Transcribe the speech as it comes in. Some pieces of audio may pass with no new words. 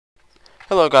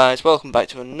Hello guys, welcome back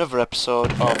to another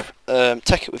episode of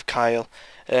Tekkit with Kyle.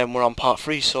 We're on part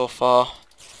 3 so far.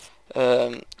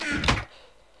 Some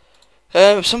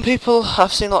people,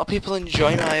 I've seen a lot of people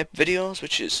enjoy my videos,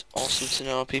 which is awesome to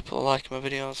know people like my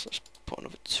videos. Let's put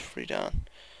another 3 down.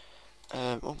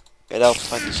 It helps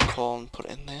if I just call and put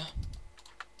it in there.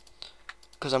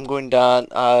 Because I'm going down,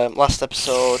 last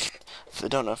episode, I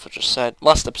don't know if I just said,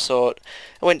 last episode,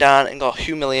 I went down and got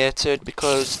humiliated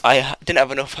because I didn't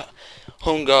have enough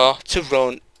hunger to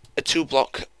run a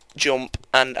 2-block jump,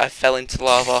 and I fell into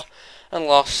lava and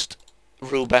lost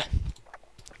Ruby,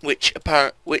 which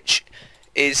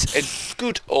is a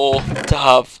good ore to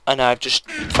have, and I've just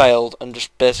failed and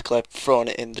just basically thrown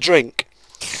it in the drink,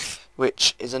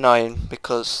 which is annoying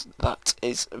because that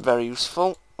is very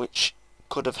useful, which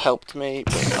could have helped me,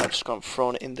 but I've just gone and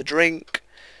thrown it in the drink,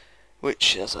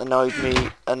 which has annoyed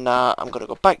me, and now I'm gonna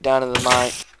go back down in the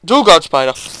mine. Oh god,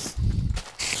 spider!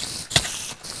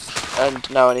 And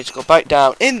now I need to go back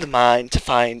down in the mine to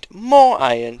find more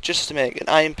iron, just to make an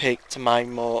iron pick to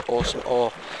mine more awesome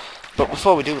ore. But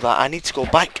before we do that, I need to go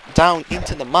back down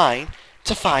into the mine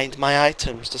to find my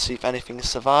items, to see if anything has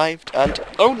survived. And,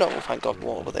 oh no, thank god,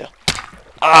 what over there.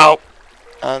 Ow!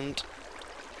 And,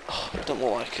 oh, it don't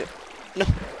look like it. No.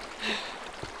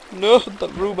 No,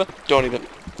 that ruby. Don't even.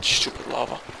 Stupid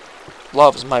lava.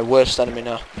 Lava's my worst enemy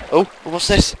now. Oh, what's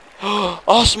this?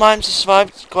 Oh, some items have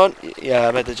survived. Go on. Yeah,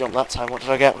 I made the jump that time. What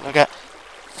did I get? What did I get?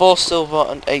 4 silver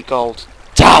and 8 gold.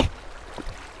 Damn!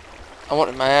 I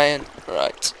wanted my iron.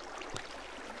 Right.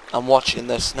 I'm watching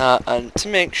this now, and to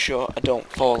make sure I don't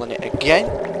fall in it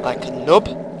again, like a nub.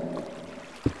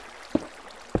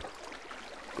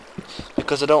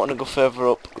 Because I don't want to go further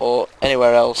up or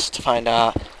anywhere else to find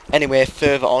out. Anyway,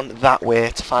 further on that way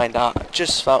to find out. I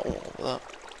just found that.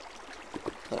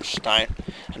 That's just dying.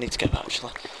 I need to get that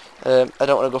actually. I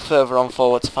don't want to go further on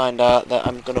forward to find out that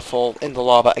I'm going to fall in the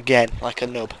lava again, like a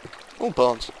nub. Oh,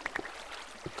 bones.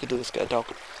 Could do this, get a dog.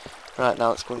 Right, now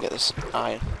let's go and get this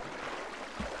iron.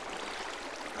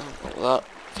 Oh, look at that.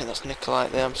 I think that's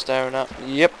nickelite there I'm staring at.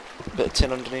 Yep. Bit of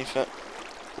tin underneath it.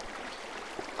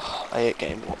 Oh, I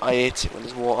hate it when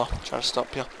there's water. I'm trying to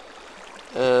stop you.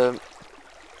 Let's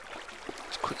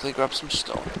quickly grab some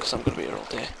stone, because I'm going to be here all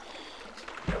day.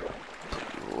 Put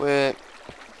you away.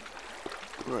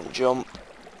 Run jump.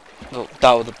 Look,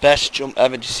 that was the best jump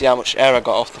ever. Do you see how much air I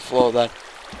got off the floor then?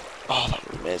 Oh, that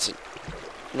was amazing.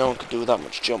 No one could do that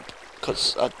much jump,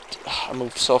 because I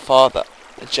moved so far that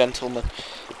a gentleman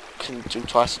can do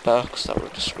twice as better, because that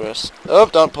was a disgrace. Oh,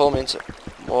 don't pull me into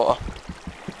water.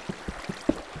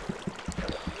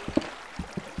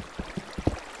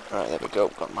 Right, there we go.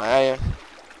 Got my iron.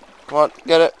 Come on,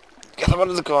 get it. Get that one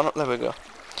in the corner. There we go.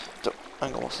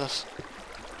 Hang on, what's this?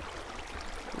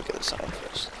 Let me get this iron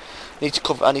first.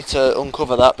 I need to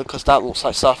uncover that because that looks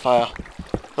like sapphire.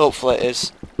 Hopefully it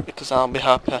is, because I'll be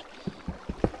happy.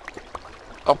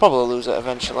 I'll probably lose it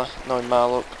eventually, knowing my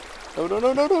luck. No, no,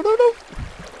 no, no, no, no, no.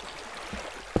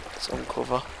 Let's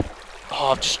uncover.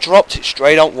 Oh, I've just dropped it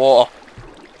straight on water.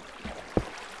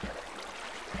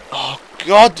 Oh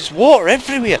god, there's water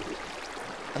everywhere.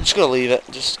 I'm just gonna leave it,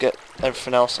 just get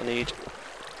everything else I need.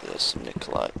 There's some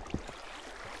nickelite.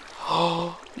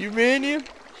 Oh, uranium.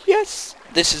 Yes!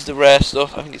 This is the rare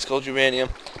stuff. I think it's called uranium.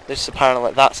 This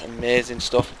apparently, that's amazing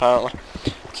stuff apparently.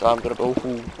 So I'm gonna go,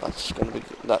 ooh,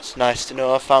 that's nice to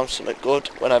know I found something good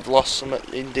when I've lost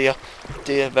something in deer.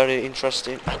 Deer, very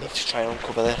interesting. I need to try and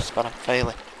uncover this, but I'm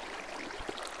failing.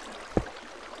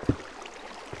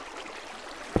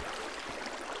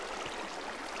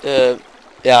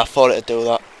 Yeah, I thought it'd do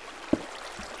that.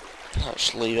 I'll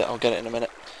just leave it, I'll get it in a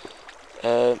minute.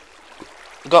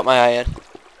 Got my iron.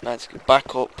 Now I need to go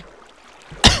back up.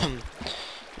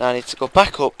 Now I need to go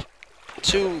back up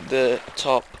to the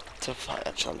top to find.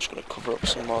 Actually, I'm just going to cover up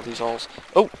some more of these holes.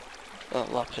 Oh!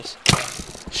 Lapis.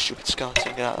 Stupid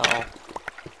skeleton, get out of that hole.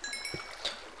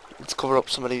 Need to cover up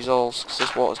some of these holes because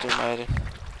this water's doing my head in.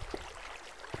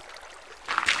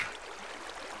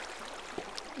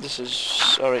 This is.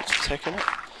 Sorry, it's taking it.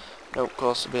 No, of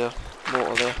course, there'll be a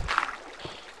water there.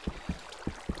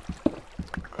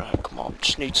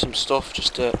 Just need some stuff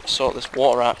just to sort this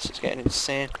water out, 'cause it's getting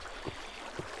insane.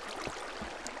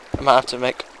 I might have to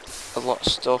make a lot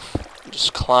of stuff and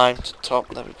just climb to the top.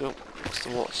 There we go. That's the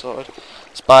water sorted.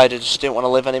 Spider just didn't want to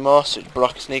live anymore, so he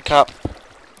broke his kneecap.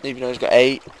 Even though he's got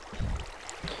 8.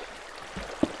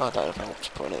 Oh, I don't know if I'm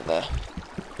just putting it there.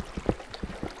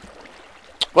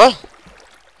 Well.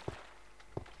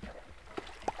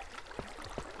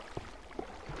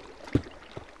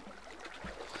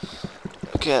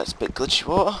 Okay, that's a bit glitchy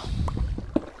water.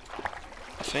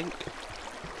 I think.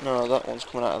 No, that one's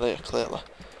coming out of there, clearly.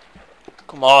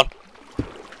 Come on.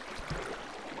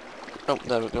 Oh,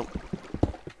 there we go.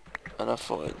 And I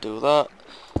thought I'd do that.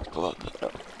 Pull that bit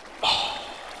up.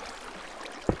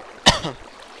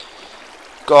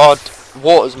 God,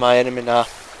 water's my enemy now.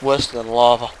 Worse than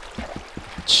lava.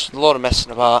 Just a lot of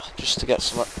messing about just to get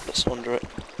something that's under it.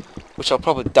 Which I'll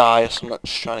probably die or something,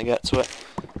 just trying to get to it.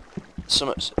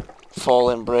 Something's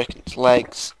falling, breaking its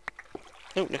legs.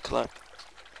 Oh, Nikolai.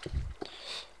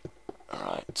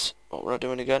 Alright, what were I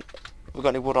doing again? Have we got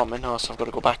any wood on me? No, so I've got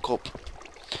to go back up.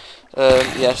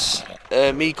 Yes.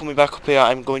 Me coming back up here,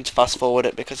 I'm going to fast forward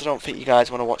it because I don't think you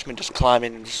guys want to watch me just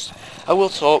climbing and just... I will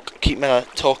talk, keep me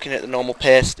talking at the normal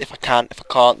pace if I can. If I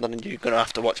can't, then you're going to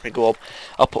have to watch me go up.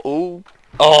 I'll put...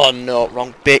 Oh no,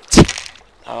 wrong bit.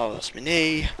 Oh, that's my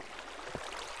knee.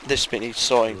 This bit needs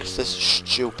sawing because this is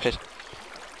stupid.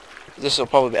 This will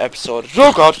probably be episode...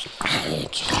 Oh god!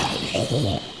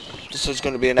 This is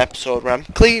going to be an episode where I'm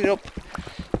cleaning up.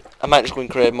 I might just go in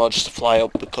creative mode just to fly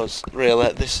up because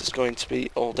really this is going to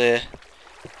be all day.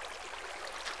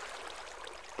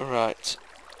 Right.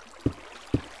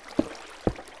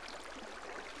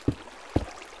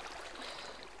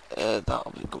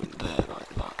 That'll be going there like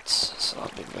that. So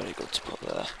that'll be very good to put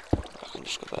there. I can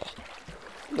just go there.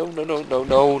 No, no, no, no,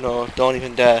 no, no. Don't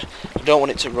even dare. I don't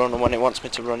want it to run, and when it wants me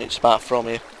to run, it's about throwing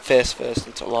me face first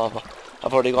into lava.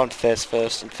 I've already gone face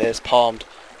first and face palmed,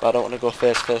 but I don't want to go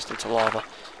face first into lava.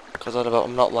 Because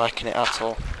I'm not liking it at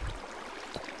all.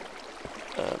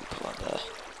 Put that there.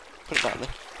 Put it back there.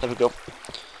 There we go.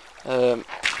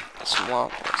 Some more.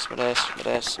 Some of this, some of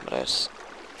this, some of this.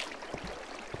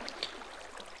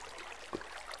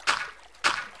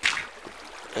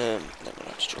 Then we're gonna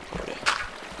have to jump over here.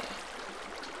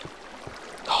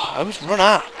 Oh, I always run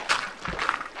out.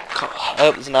 I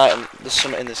hope there's an item. There's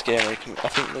something in this game where you can. I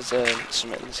think there's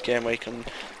something in this game where you can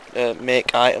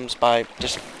make items by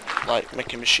just like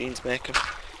making machines make them,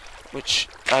 which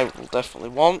I will definitely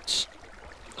want.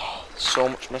 Oh, there's so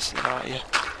much messing about here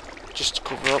just to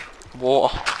cover up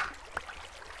water.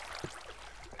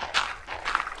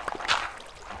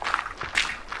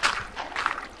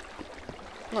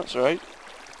 That's right.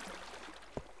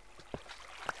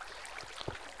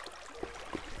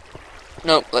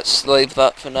 No, let's leave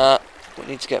that for now. We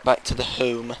need to get back to the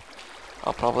home.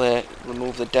 I'll probably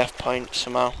remove the death point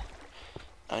somehow.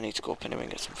 I need to go up anyway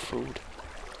and get some food.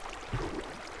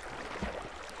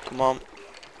 Come on.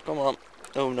 Come on.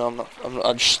 Oh no, I'm not.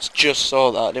 I just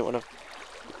saw that. I didn't want to...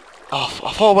 Oh,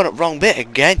 I thought I went up wrong bit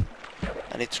again.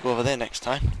 I need to go over there next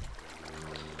time.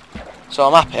 So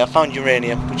I'm happy. I found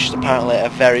uranium, which is apparently a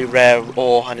very rare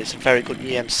ore, and it's a very good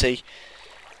EMC.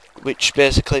 Which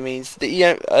basically means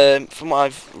that from what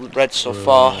I've read so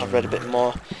far, I've read a bit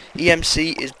more.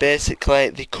 EMC is basically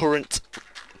the current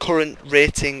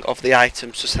rating of the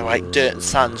items, so say like dirt and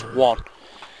sand's 1.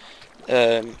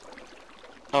 Oh,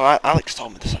 Alex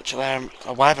told me this actually.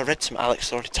 Why have I read some?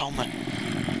 Alex already told me.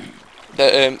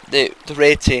 The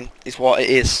rating is what it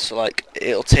is. So like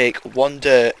it'll take 1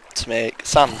 dirt to make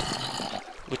sand,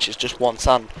 which is just 1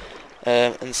 sand.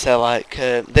 And say like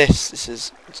this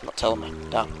is, it's not telling me,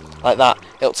 damn, like that,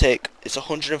 it's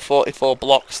 144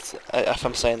 blocks, if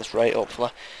I'm saying this right,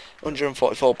 hopefully.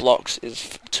 144 blocks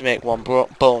is to make 1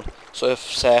 bone. So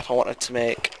if I wanted to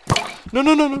make,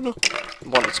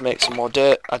 wanted to make some more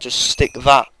dirt, I just stick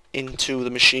that into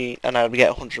the machine and I would get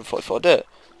 144 dirt.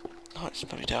 Oh, it's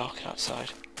very dark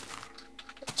outside.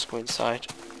 Let's go inside.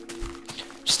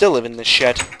 Still live in this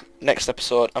shed. Next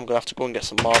episode, I'm going to have to go and get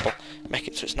some marble. Make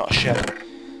it so it's not a shed.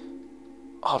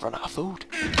 Oh, I've run out of food.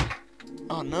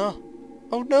 Oh no.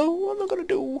 Oh no, what am I going to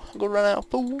do? I'm going to run out of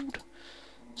food.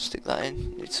 Stick that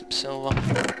in. Need some silver.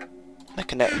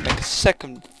 Make a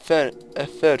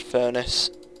third furnace.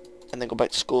 And then go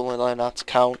back to school and learn how to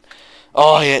count.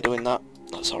 Oh, I hate doing that.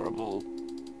 That's horrible.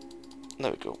 There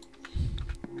we go.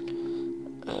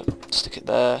 Stick it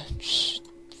there. Just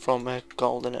throw my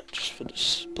gold in it, just for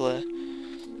display.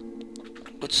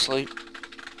 Good sleep.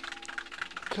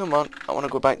 Come on, I want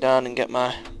to go back down and get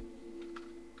my...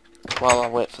 While I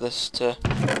wait for this to...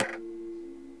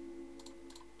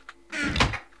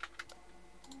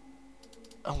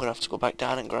 I'm going to have to go back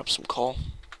down and grab some coal.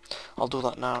 I'll do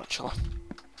that now actually.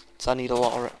 Because I need a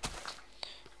lot of it.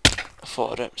 I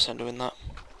thought I didn't doing that.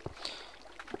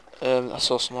 I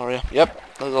saw some more here. Yep,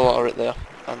 there's a lot of it there.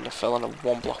 And I fell in a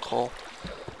 1 block hole.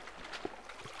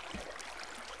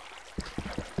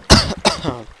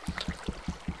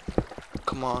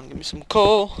 Come on, give me some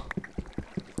coal.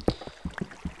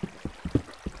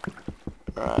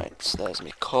 Right, so there's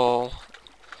me coal.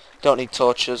 Don't need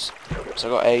torches, so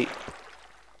I got 8.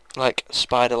 Like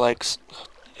spider legs.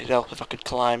 It'd help if I could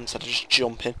climb instead of just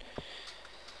jumping.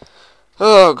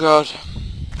 Oh god.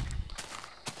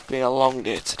 been a long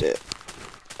day today.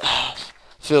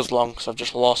 Feels long because I've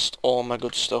just lost all my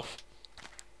good stuff.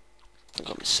 I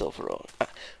got my silver on.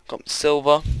 Got my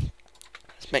silver.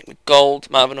 Let's make me gold.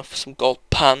 Might have enough for some gold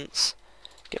pants.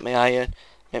 Get my iron.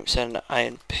 Make me send an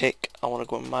iron pick. I want to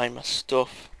go and mine my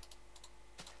stuff.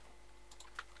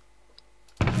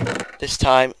 This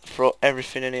time, throw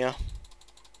everything in here.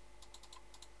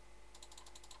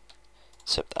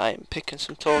 Except the iron pick and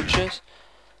some torches.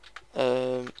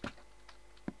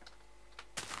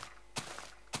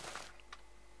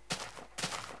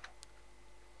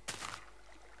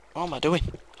 What am I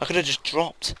doing? I could have just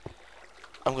dropped.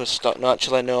 I'm going to stop. No,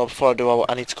 actually, no. Before I do,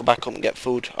 I need to go back up and get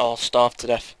food. Or I'll starve to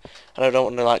death. And I don't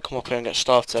want to like come up here and get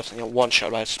starved to death and get one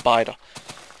shot by a spider.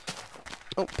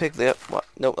 Oh, pig there. What?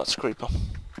 Nope, that's a creeper.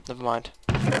 Never mind.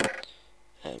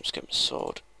 Just get my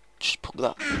sword. Just put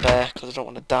that there because I don't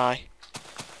want to die.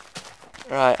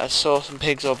 Right, I saw some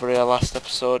pigs over here last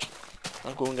episode.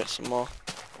 I'll go and get some more.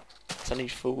 Because I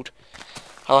need food.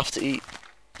 I'll have to eat.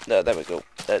 There we go.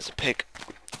 There's a pig.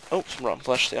 Oh, some rotten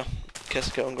flesh there. In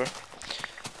case I get hungry.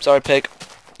 Sorry, pig.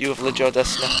 You have lived your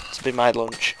destiny to be my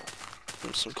lunch.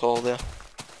 And some coal there.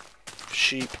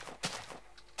 Sheep.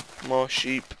 More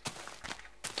sheep.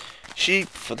 Sheep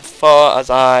for the far as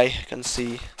I can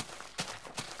see.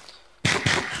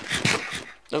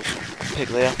 Nope. Pig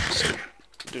there.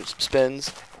 Doing some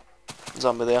spins.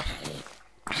 Zombie there.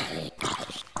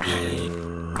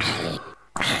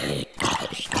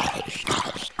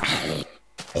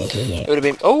 It would have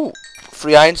been... Oh!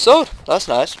 Free iron sword! That's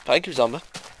nice. Thank you, zombie.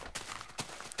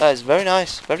 That is very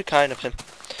nice. Very kind of him.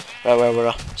 Right, where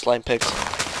we're slaying pigs.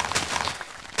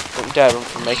 Don't you dare run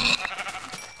from me.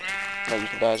 No, you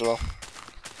can die as well.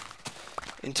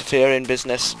 Interfere in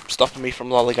business. Stopping me from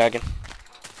lollygagging.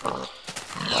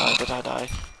 Die.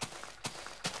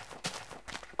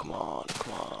 Come on.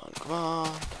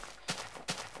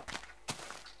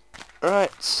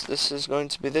 Right, this is going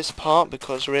to be this part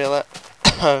because really,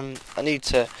 I need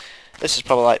to. This is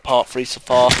probably like part 3 so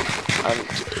far, and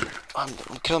I'm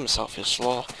killing myself here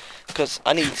slow because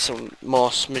I need some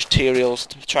more materials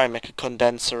to try and make a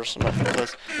condenser or something.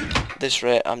 Because at this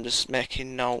rate, I'm just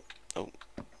making no. Oh,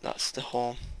 that's the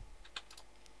home.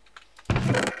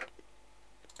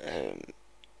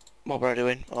 What were I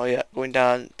doing? Oh yeah, going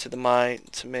down to the mine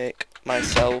to make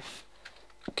myself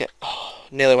get. Oh,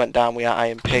 nearly went down with that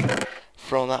iron pig.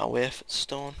 Thrown that away for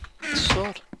stone.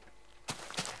 Sword.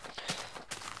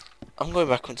 I'm going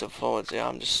backwards and forwards. Yeah,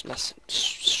 I'm just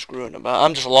screwing about.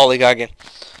 I'm just lollygagging.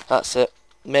 That's it.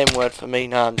 Main word for me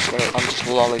now. I'm just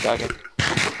lollygagging.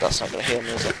 That's not gonna hear me,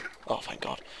 is it? Oh, thank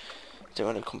God. Don't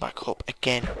want to come back up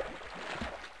again.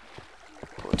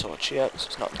 Put a torch here so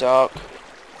it's not dark.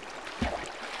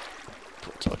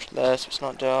 Put a torch there so it's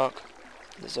not dark.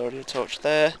 There's already a torch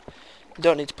there. You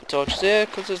don't need to put torches here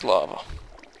because there's lava.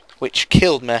 Which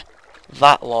killed me.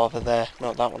 That lava there.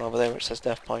 Not that one over there where it says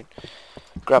death point.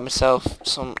 Grab myself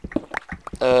some...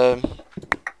 forgot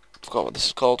what this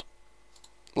is called.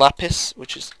 Lapis,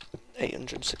 which is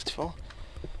 864.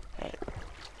 Right.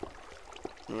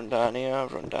 Run down here.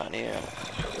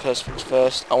 First things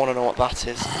first. I want to know what that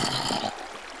is.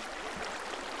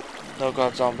 No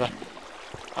god zombie.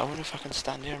 I wonder if I can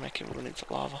stand here and make him run into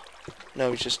lava.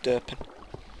 No, he's just derping.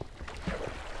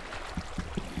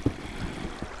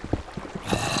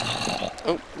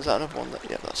 Oh, is that another one there?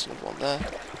 Yeah, that's another one there.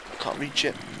 Can't reach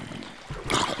it.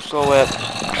 Go away.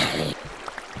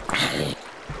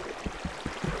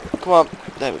 Come on.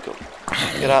 There we go.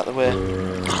 Get out of the way.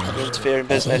 You interfere in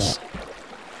business.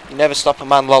 You never stop a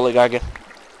man lollygagging.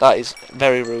 That is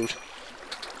very rude.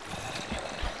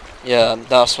 Yeah,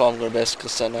 that's what I'm going to basically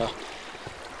say now.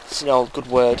 It's an old good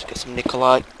word. Get some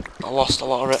Nikolite. I lost a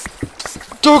lot of it.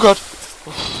 Oh god!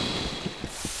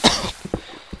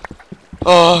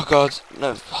 Oh god.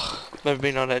 Never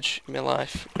been on edge in my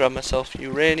life. Grab myself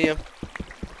uranium.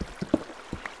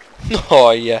 Oh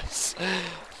yes.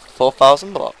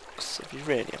 4,000 blocks of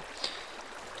uranium.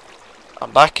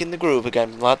 I'm back in the groove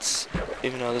again, lads.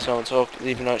 Even though there's no one talking.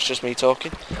 Even though it's just me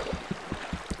talking.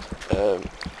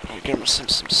 Give me some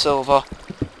silver.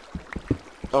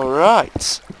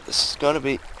 Alright. This is going to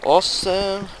be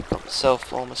awesome. Got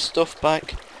myself all my stuff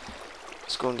back.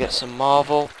 Let's go and get some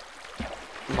Marvel.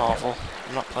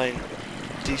 I'm not playing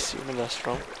DC Universe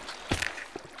wrong.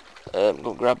 I'm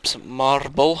going to grab some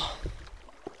marble.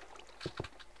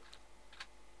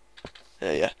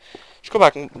 Yeah. Let's go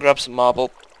back and grab some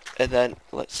marble. And then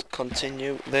let's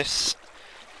continue this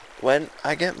when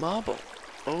I get marble.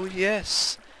 Oh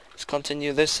yes. Let's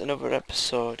continue this another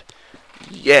episode.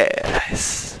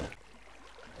 Yes.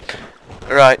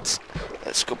 Right.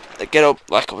 Let's go get up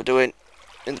like I was doing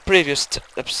in the previous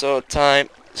episode time.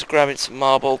 It's grabbing some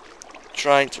marble,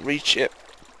 trying to reach it.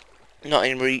 Not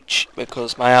in reach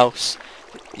because my house.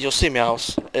 You'll see my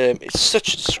house. It's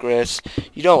such a disgrace.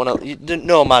 You don't want to.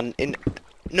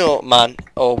 No man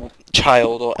or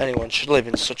child or anyone should live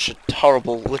in such a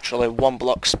horrible, literally one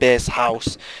block space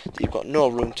house that you've got no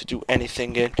room to do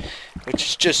anything in, which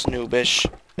is just noobish.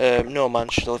 No man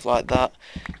should live like that,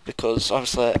 because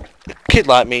obviously a kid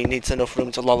like me needs enough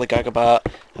room to lollygag about,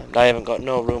 and I haven't got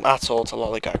no room at all to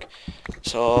lollygag.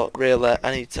 So really,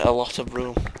 I need a lot of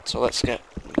room. So let's get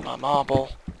my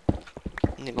marble.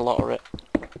 I need a lot of it,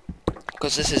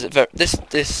 because this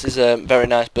is a very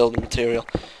nice building material.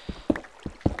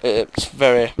 It's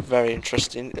very, very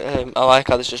interesting. I like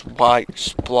how there's just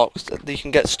white blocks. You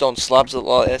can get stone slabs that look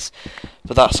like this,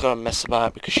 but that's gonna mess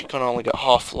about because you can only get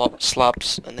half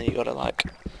slabs, and then you gotta like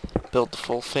build the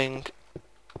full thing.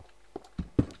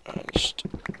 Alright, just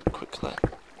quickly.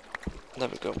 There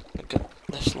we go. Get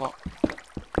this lot.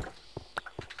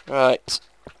 Right.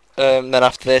 Then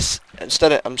after this,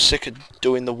 I'm sick of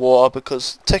doing the water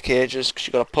because it takes ages because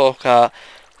you gotta poke out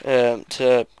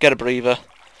to get a breather.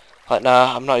 Like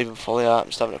now, I'm not even fully out, I'm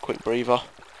just having a quick breather.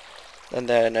 And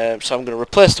then, so I'm going to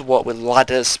replace the water with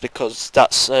ladders, because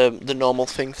that's the normal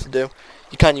thing to do.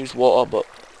 You can use water, but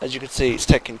as you can see, it's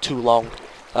taking too long.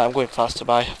 I'm going faster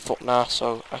by a foot now,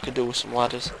 so I could do with some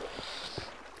ladders.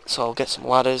 So I'll get some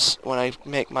ladders when I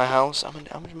make my house. How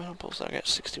many marbles did I get?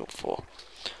 64.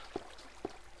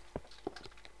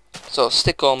 So I'll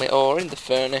stick all my ore in the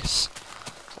furnace,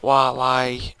 while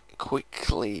I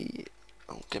quickly...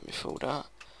 Oh, get my food out.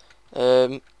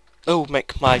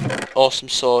 Make my awesome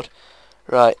sword.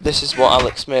 Right, this is what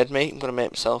Alex made me. I'm gonna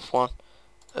make myself one.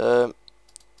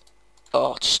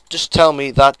 Just tell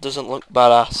me that doesn't look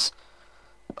badass.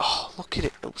 Oh, look at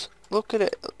it. Look at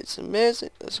it. It's amazing.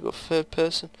 Let's go third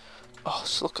person. Oh,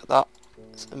 just look at that.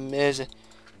 It's amazing.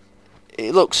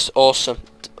 It looks awesome.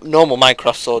 Normal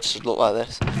Minecraft swords should look like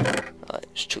this. Right,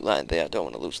 just chuck that in there. I don't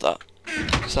want to lose that,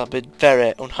 because I'll be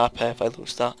very unhappy if I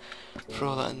lose that.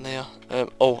 Throw that in there.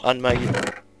 And my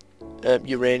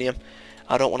uranium.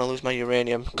 I don't want to lose my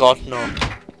uranium. God, no.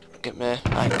 Get my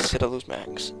axe. Did I lose my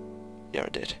axe? Yeah, I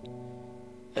did.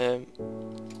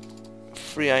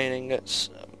 3 iron ingots.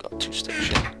 I've got 2 sticks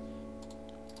here.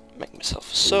 Make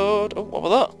myself a sword. Oh, what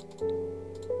was that?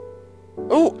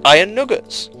 Oh, iron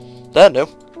nuggets. There, no.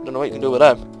 Don't know what you can do with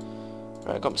them.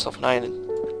 Right, I got myself an iron.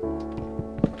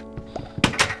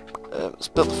 Let's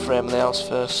build the frame of the house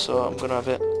first, so I'm gonna have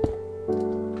it.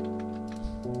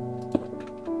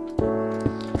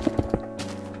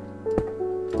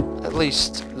 At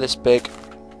least this big,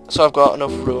 so I've got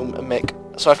enough room and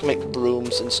so I can make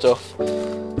brooms and stuff,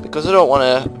 because I don't want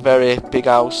a very big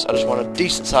house. I just want a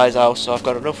decent sized house, so I've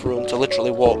got enough room to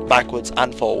literally walk backwards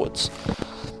and forwards,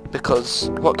 because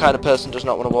what kind of person does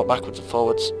not want to walk backwards and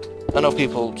forwards? I know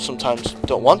people sometimes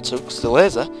don't want to because they're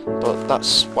lazy, but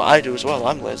that's what I do as well.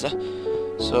 I'm lazy,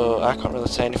 so I can't really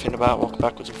say anything about walking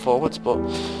backwards and forwards. But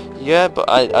yeah, but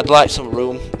I'd like some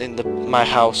room in my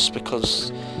house,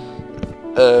 because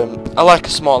I like a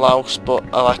small house, but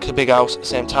I like a big house at the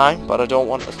same time. But I don't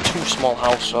want a too small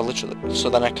house, so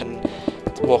then I can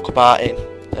walk about in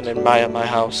and admire my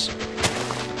house.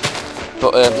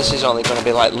 But this is only going to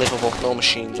be like livable. No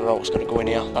machines are always going to go in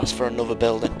here. That's for another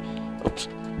building. Oops.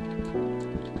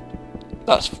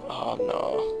 Oh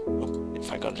no.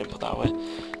 Thank God I didn't put that away.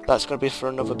 That's going to be for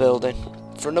another building,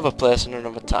 for another place and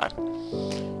another time.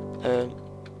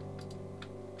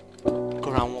 Go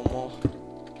around one more.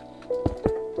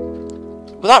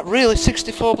 Was that really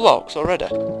 64 blocks already?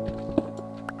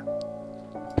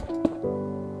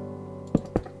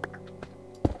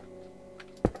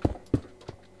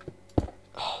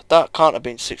 Oh, that can't have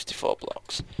been 64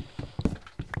 blocks.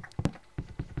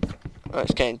 Right,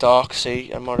 it's getting dark,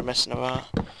 see, I'm already messing about.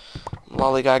 I'm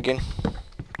lollygagging.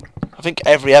 I think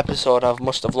every episode I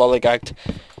must have lollygagged.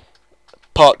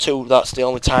 Part 2, that's the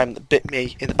only time that bit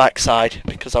me in the backside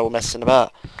because I was messing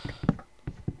about.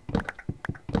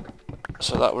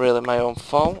 So that really my own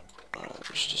fault. Right,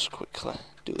 let's just quickly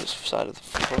do this side of the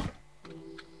floor.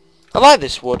 I like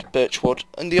this wood, birch wood,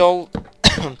 and the old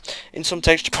in some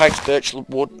texture packs birch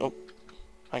wood. Oh,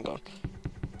 hang on.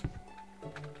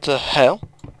 The hell?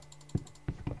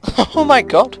 Oh my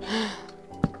god!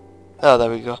 Oh,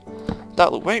 there we go.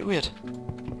 That looked very weird.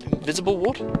 Invisible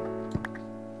wood?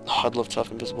 Oh, I'd love to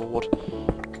have invisible wood.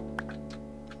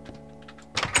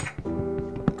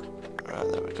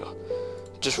 Right, there we go.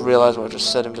 Just realised what I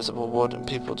just said, invisible wood, and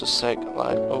people just say,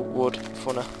 like, oh, wood,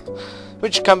 funny.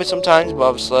 Which can be sometimes, but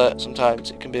obviously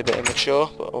sometimes it can be a bit immature,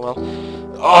 but oh well.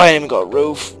 Oh, I ain't even got a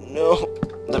roof. No.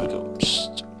 There we go.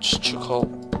 Just chuck all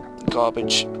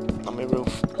garbage on my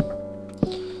roof.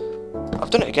 I've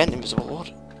done it again, invisible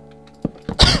wood.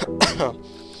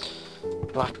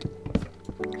 Black.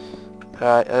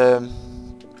 Right, there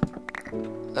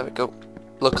we go.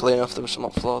 Luckily enough there was some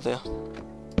on the floor there.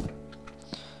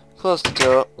 Close the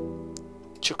door.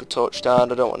 Chuck a torch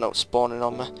down, I don't want no spawning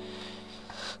on me.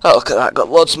 Oh, look at that, got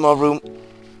loads more room.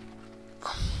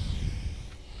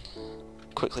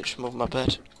 Quickly just move my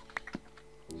bed.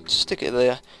 Stick it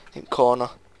there, in the corner.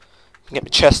 Get my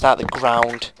chest out of the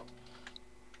ground.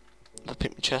 I'll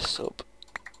pick my chest up.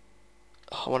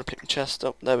 Oh, I want to pick my chest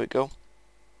up, there we go.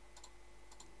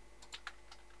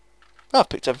 Oh, I've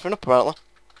picked everything up apparently.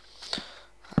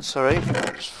 That's alright,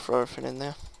 I'll just throw everything in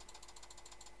there.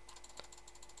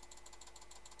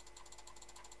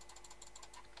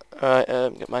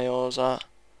 Alright, get my oars out.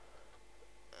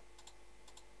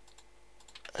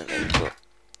 And there we go.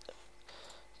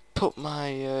 Put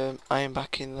my iron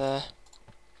back in there.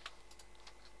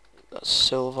 That's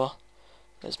silver.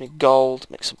 There's me gold.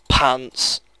 Make some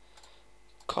pants.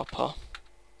 Copper.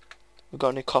 We've got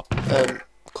any copper.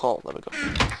 Coal. There we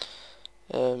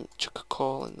go. Chuck a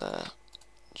coal in there.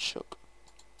 Chuck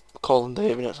coal in there,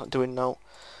 even though it's not doing no.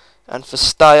 And for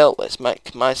style, let's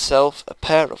make myself a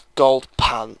pair of gold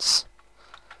pants.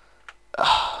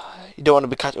 You don't want to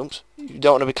be catching. Oops. You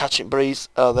don't want to be catching breeze.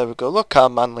 Oh, there we go. Look how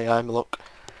manly I am. Look.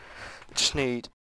 Just need